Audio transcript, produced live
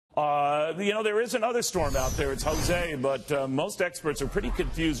There is another storm out there. It's Jose, but most experts are pretty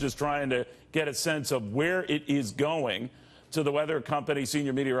confused just trying to get a sense of where it is going. To the weather company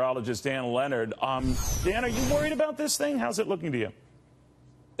senior meteorologist Dan Leonard. Dan, are you worried about this thing? How's it looking to you?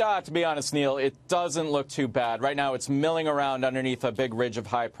 To be honest, Neil, it doesn't look too bad. Right now, it's milling around underneath a big ridge of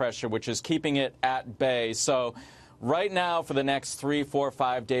high pressure, which is keeping it at bay. So right now, for the next 3, 4,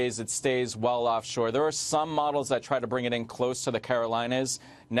 5 days, it stays well offshore. There are some models that try to bring it in close to the Carolinas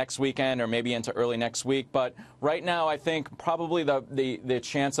next weekend or maybe into early next week. But right now, I think probably the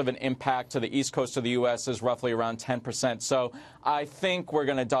chance of an impact to the east coast of the U.S. is roughly around 10%. So I think we're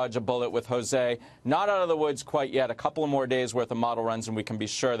going to dodge a bullet with Jose. Not out of the woods quite yet. A couple of more days worth of model runs and we can be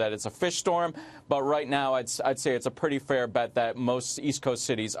sure that it's a fish storm. But right now, I'd say it's a pretty fair bet that most east coast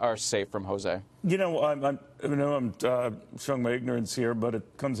cities are safe from Jose. You know, I'm showing my ignorance here, but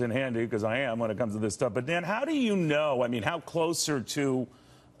it comes in handy because I am when it comes to this stuff. But Dan, how do you know? I mean, how closer to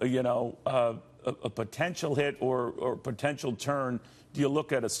a potential hit or potential turn do you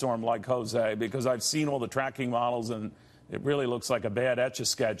look at a storm like Jose? Because I've seen all the tracking models, and it really looks like a bad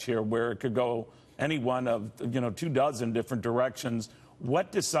Etch-a-Sketch here where it could go any one of, 24 different directions.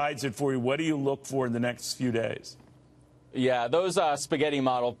 What decides it for you? What do you look for in the next few days? Yeah, those spaghetti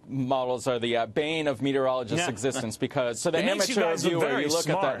models are the bane of meteorologists' existence because the amateur viewer, you look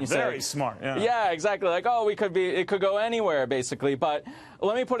at that and you say, very smart. Yeah, exactly. Like, oh, it could go anywhere basically. But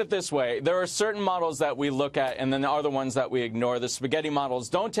let me put it this way: there are certain models that we look at, and then there are the ones that we ignore. The spaghetti models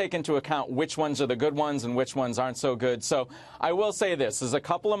don't take into account which ones are the good ones and which ones aren't so good. So I will say this: there's a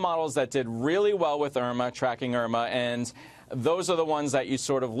couple of models that did really well with Irma, tracking Irma, and those are the ones that you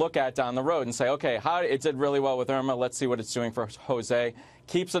sort of look at down the road and say, okay, it did really well with Irma. Let's see what it's doing for Jose.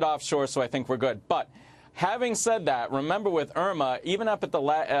 Keeps it offshore, so I think we're good. But having said that, remember with Irma, even up at the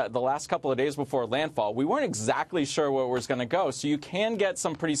last couple of days before landfall, we weren't exactly sure where it was going to go. So you can get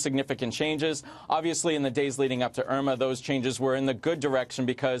some pretty significant changes. Obviously, in the days leading up to Irma, those changes were in the good direction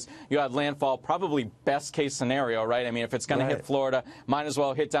because you had landfall, probably best case scenario, right? I mean, if it's going to hit Florida, might as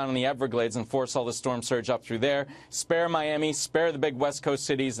well hit down in the Everglades and force all the storm surge up through there. Spare Miami, spare the big West Coast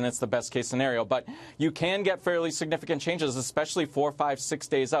cities, and it's the best case scenario. But you can get fairly significant changes, especially 4, 5, 6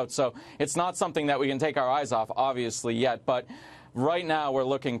 days out. So it's not something that we can take our eyes off, obviously, yet. But right now, we're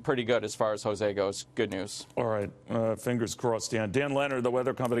looking pretty good as far as Jose goes. Good news. All right. Fingers crossed, Dan. Dan Leonard, the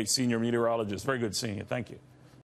weather company senior meteorologist. Very good seeing you. Thank you.